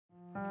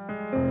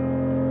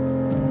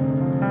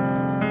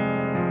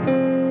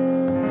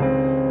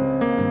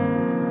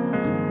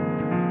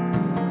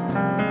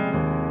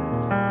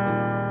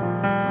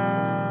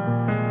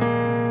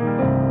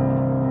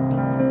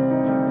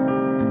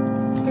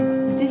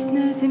Здесь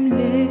на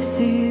земле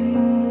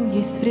всему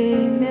есть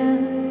время,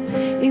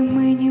 и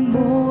мы не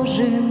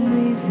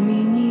можем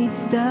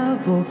изменить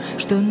того,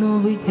 что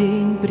новый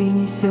день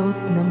принесет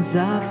нам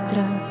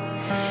завтра,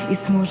 и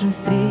сможем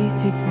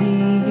встретить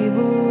ли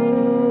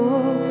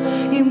его.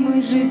 И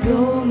мы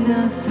живем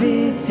на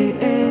свете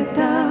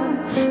этом,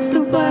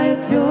 ступая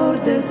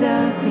твёрдо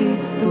за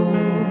Христом.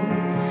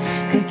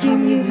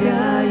 Каким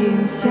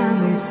являемся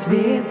мы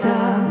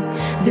светом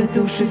для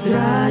душ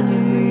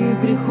израненных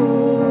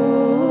грехом.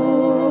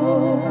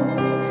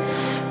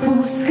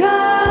 Пускай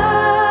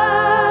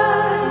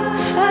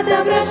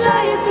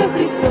отображается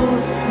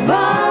Христос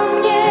во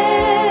мне,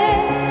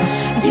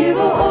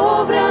 Его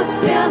образ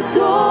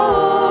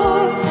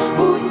святой,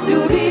 пусть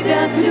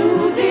увидят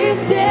люди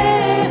все.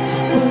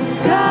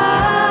 Пускай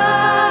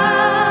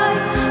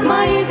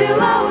мои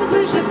дела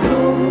услышат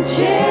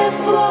громче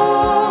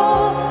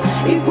слов,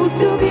 и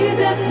пусть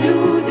увидят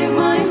люди в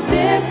моем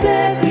сердце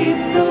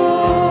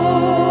Христос.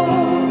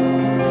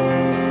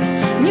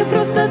 Не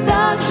просто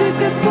так жизнь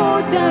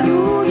Господь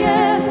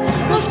дарует,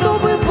 но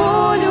чтобы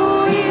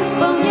волю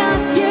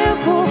исполнять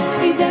Его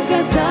и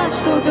доказать,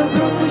 что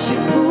добро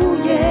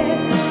существует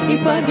и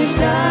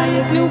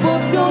побеждает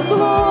любовь все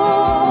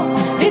зло.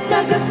 Ведь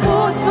так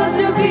Господь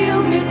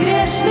возлюбил мир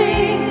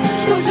грешный,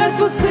 что в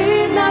жертву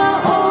Сына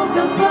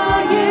отдал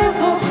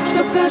Своего,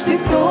 чтоб каждый,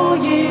 кто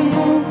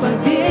Ему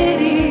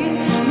поверит,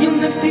 в Нем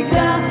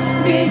навсегда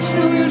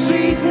вечную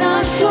жизнь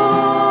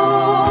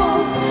нашел.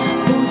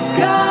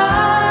 Пускай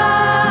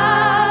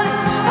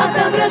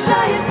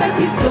отображается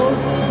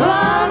Христос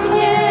во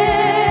мне,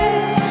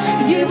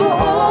 Его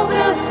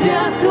образ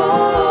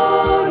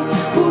святой,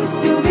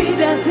 пусть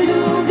увидят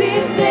люди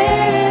все.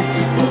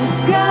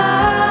 Пускай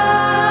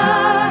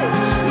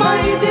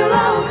мои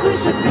дела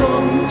услышат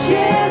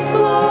громче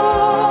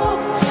слов,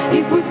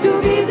 и пусть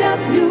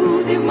увидят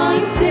люди в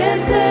моем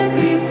сердце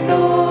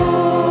Христос.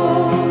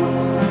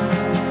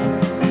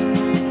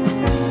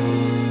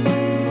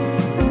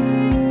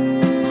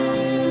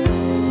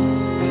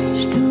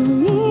 Что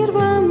мир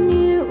во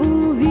мне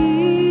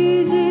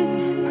увидит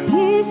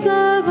мои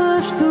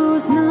слова, что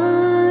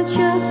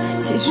значат: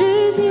 всей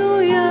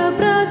жизнью я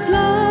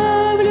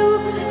прославлю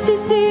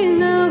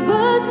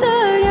Всесильного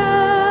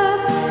Царя.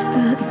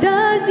 Когда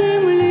с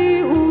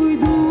земли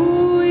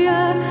уйду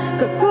я,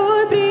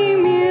 какой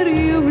пример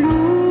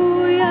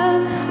явлю я,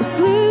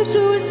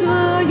 услышу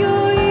свое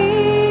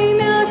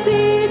имя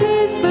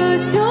среди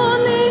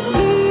спасенных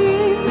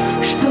им.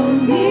 Что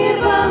мир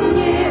во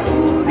мне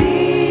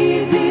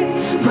увидит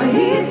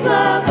мои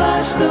слова,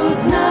 что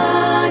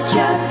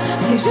значат: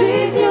 всей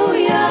жизнью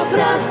я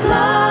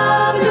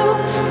прославлю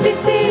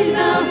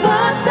Всесильного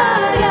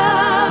Царя.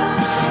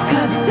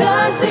 Когда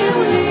с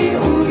земли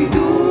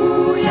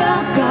уйду я,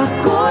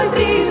 какой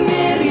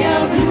пример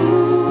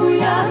явлю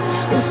я,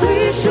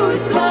 услышу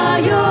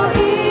свое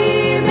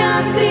имя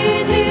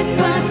среди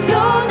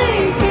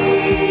спасенных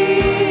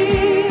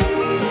им.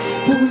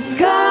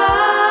 Пускай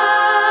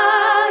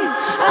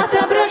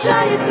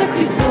отображается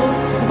Христос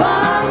во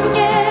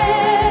мне,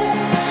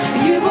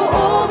 Его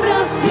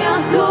образ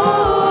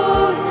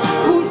святой,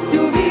 пусть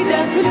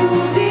увидят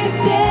люди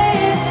все.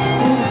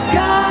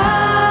 Пускай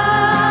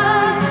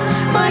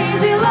мои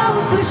дела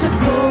услышат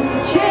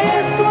громче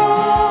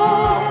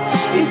слов,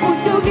 и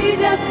пусть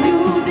увидят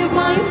люди в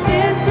моем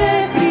сердце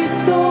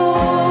Христос.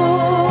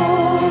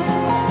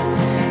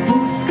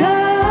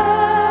 Пускай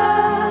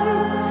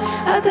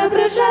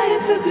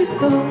отображается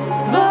Христос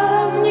во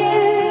мне,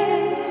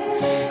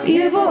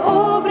 Его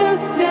образ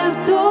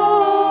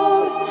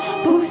святой,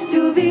 пусть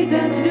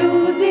увидят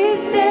люди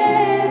все.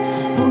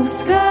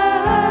 Пускай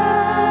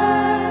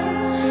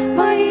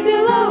мои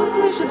дела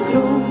услышат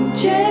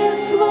громче